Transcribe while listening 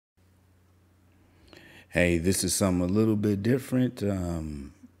Hey, this is something a little bit different.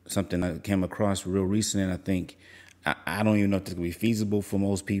 Something I came across real recent, and I think I don't even know if this could be feasible for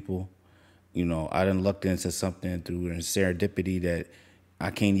most people. I done lucked into something through serendipity that I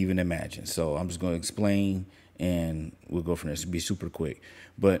can't even imagine. So I'm just going to explain, and we'll go from there. This will be super quick.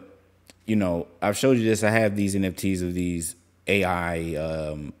 But I've showed you this. I have these NFTs of these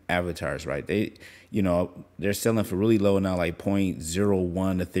AI avatars, right? They're selling for really low now, like point zero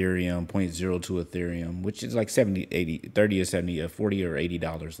 0.01 Ethereum, point zero 0.02 Ethereum, which is like 70, 80, 30 or 70, 40 or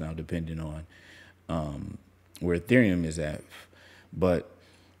 $80 now, depending on where Ethereum is at. But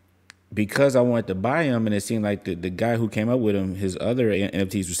because I wanted to buy them, and it seemed like the guy who came up with them, his other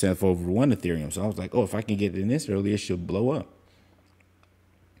NFTs were selling for over 1 Ethereum. So I was like, oh, if I can get it in this early, it should blow up.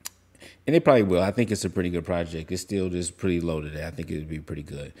 And it probably will. I think it's a pretty good project. It's still just pretty low today. I think it would be pretty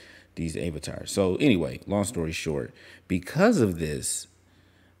good, these avatars. So anyway, long story short, because of this,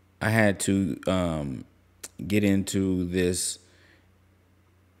 I had to get into this,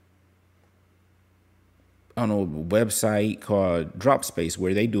 I don't know, website called Drop Space,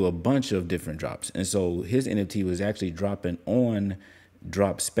 where they do a bunch of different drops. And so his NFT was actually dropping on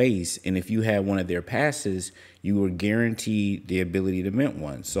Drop Space. And if you had one of their passes, you were guaranteed the ability to mint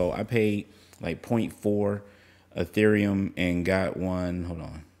one. So I paid like point 0.4 Ethereum and got one. Hold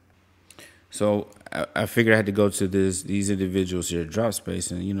on. So I figured I had to go to these individuals here, Drop Space.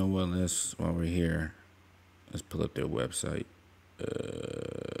 And you know what? While we're here, let's pull up their website.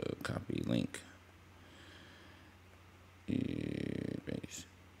 Copy link.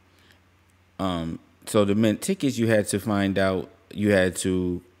 So the mint tickets, you had to find out, you had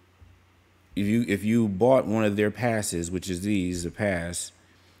to, if you bought one of their passes, which is the pass,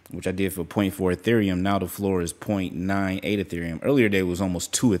 which I did for point 0.4 Ethereum. Now the floor is 0.98 Ethereum. Earlier day was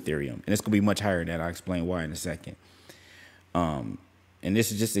almost 2 Ethereum, and it's gonna be much higher than that. I'll explain why in a second. And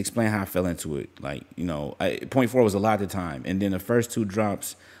this is just to explain how I fell into it. Like, point 0.4 was a lot at the time, and then the first two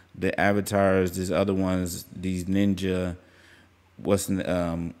drops, the avatars, these other ones, these ninja,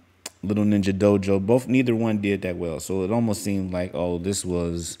 Little Ninja Dojo, neither one did that well. So it almost seemed like, oh, this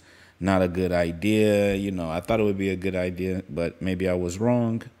was not a good idea. I thought it would be a good idea, but maybe I was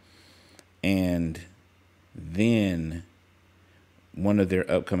wrong. And then one of their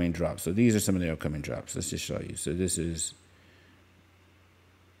upcoming drops. So these are some of their upcoming drops. Let's just show you. So this is,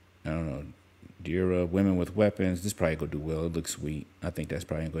 I don't know, Dira, Women with Weapons. This probably gonna do well. It looks sweet. I think that's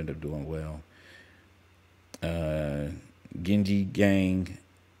probably going to end up doing well. Genji Gang.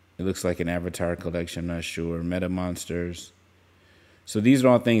 It looks like an avatar collection. I'm not sure. Meta Monsters. So these are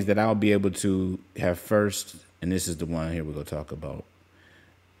all things that I'll be able to have first. And this is the one here we're going to talk about.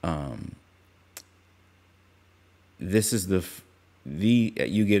 This is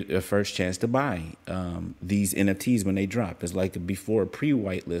you get a first chance to buy these NFTs when they drop. It's like before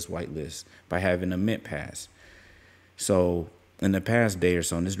whitelist by having a mint pass. So in the past day or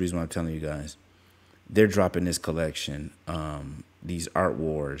so, and this is the reason why I'm telling you guys, they're dropping this collection, these art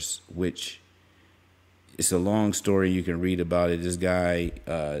wars, which it's a long story. You can read about it. This guy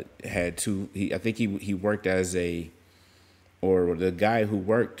had two. I think he worked or the guy who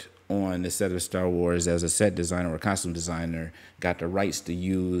worked on the set of Star Wars as a set designer or costume designer got the rights to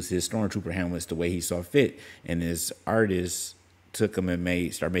use his stormtrooper helmets the way he saw fit, and his artist took them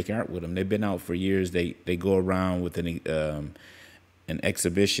and started making art with them. They've been out for years. They go around with an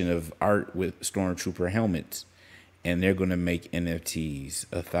exhibition of art with stormtrooper helmets, and they're going to make NFTs,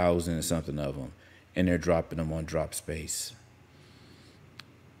 1,000 and something of them, and they're dropping them on Drop Space.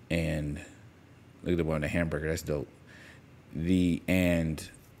 And look at the one on the hamburger, that's dope. And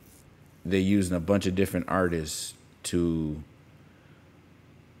they're using a bunch of different artists to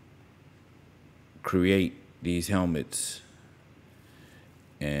create these helmets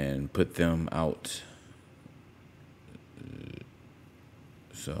and put them out.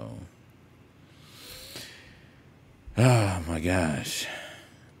 So, oh my gosh,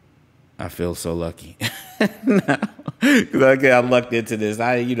 I feel so lucky. Because I lucked into this.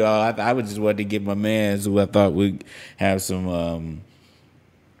 I would just want to get my mans who I thought would have some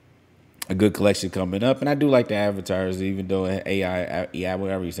a good collection coming up. And I do like the avatars, even though AI, yeah,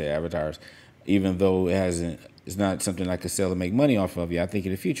 whatever you say, avatars, even though it's not something I could sell and make money off of. Yeah, I think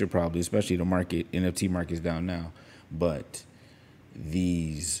in the future probably, especially the NFT market's down now. But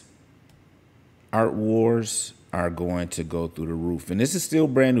these art wars are going to go through the roof. And this is still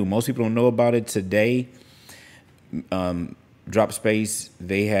brand new. Most people don't know about it today. Drop Space,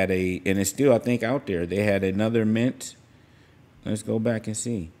 they had and it's still, I think, out there. They had another mint. Let's go back and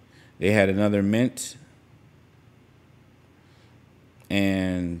see. They had another mint.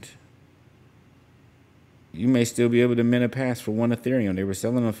 And you may still be able to mint a pass for 1 Ethereum. They were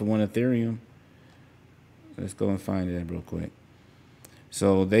selling them for 1 Ethereum. Let's go and find that real quick.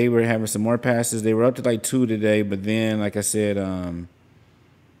 So they were having some more passes. They were up to like 2 today, but then, like I said,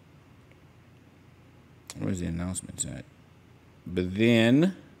 where's the announcements at? But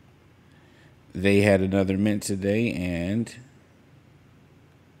then they had another mint today, and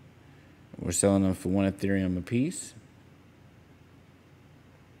we're selling them for 1 Ethereum a piece.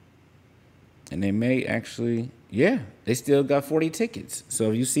 And they may actually, yeah, they still got 40 tickets.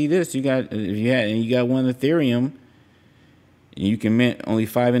 So if you see this, you got 1 Ethereum, and you can mint only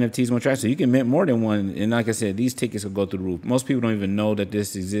 5 NFTs one try. So you can mint more than one. And like I said, these tickets will go through the roof. Most people don't even know that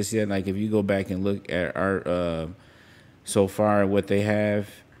this exists yet. Like if you go back and look at our so far what they have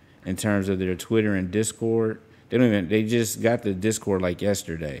in terms of their Twitter and Discord, they just got the Discord like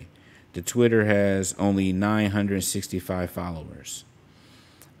yesterday. The Twitter has only 965 followers.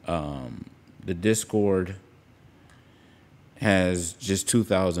 The Discord has just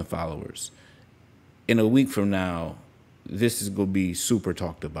 2,000 followers. In a week from now, this is going to be super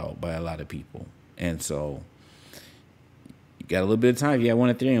talked about by a lot of people. And so you got a little bit of time. You got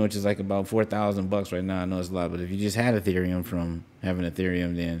 1 Ethereum, which is like about $4,000 right now. I know it's a lot, but if you just had Ethereum from having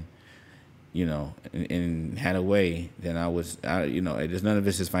Ethereum, then, and had a way, then there's none of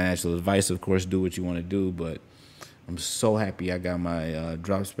this is financial advice. Of course, do what you want to do, but I'm so happy I got my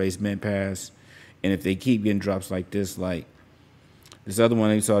drop space mint pass. And if they keep getting drops like this other one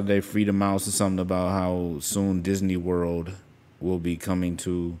they saw today, Freedom Mouse, is something about how soon Disney World will be coming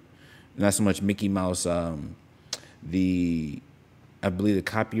to, not so much Mickey Mouse, I believe the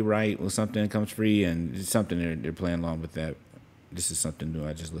copyright or something comes free, and it's something they're playing along with that. This is something new.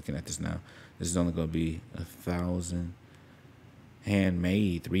 I'm just looking at this now. This is only going to be 1,000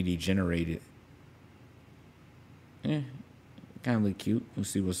 handmade, 3D generated. Kind of look cute. We'll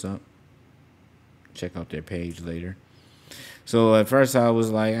see what's up. Check out their page later. So at first I was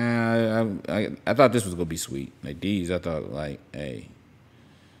like, I thought this was gonna be sweet. Like these, I thought like, hey,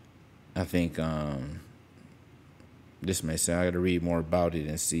 I think this may say I got to read more about it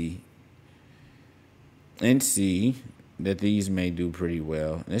and see that these may do pretty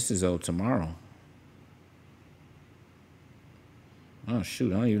well. This is out tomorrow. Oh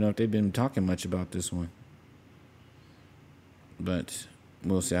shoot, I don't even know if they've been talking much about this one, but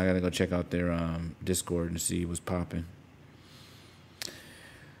we'll see. I gotta go check out their Discord and see what's popping.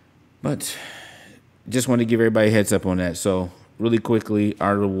 But just wanted to give everybody a heads up on that. So really quickly,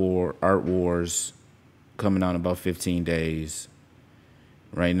 Art Wars coming out in about 15 days.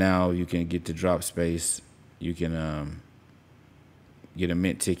 Right now, you can get the drop space. You can get a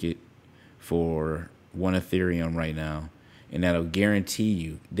mint ticket for 1 Ethereum right now. And that'll guarantee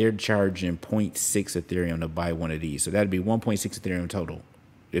you, they're charging 0.6 Ethereum to buy one of these. So that'd be 1.6 Ethereum total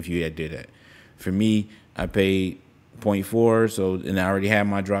if you had did that. For me, I paid 0.4, and I already had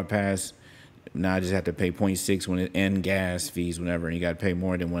my drop pass. Now I just have to pay 0.6 and gas fees whenever, and you got to pay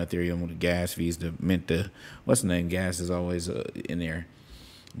more than 1 Ethereum with the gas fees to mint the, what's the name, gas is always in there.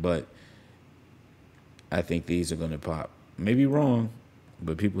 But I think these are going to pop. Maybe wrong,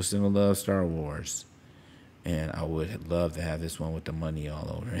 but people still love Star Wars. And I would love to have this one with the money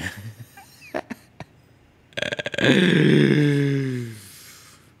all over it.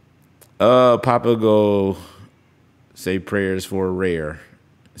 Papa go say prayers for a rare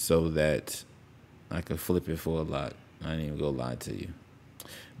so that I could flip it for a lot. I ain't even gonna lie to you.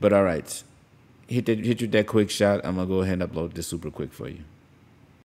 But all right, hit you with that quick shot. I'm gonna go ahead and upload this super quick for you.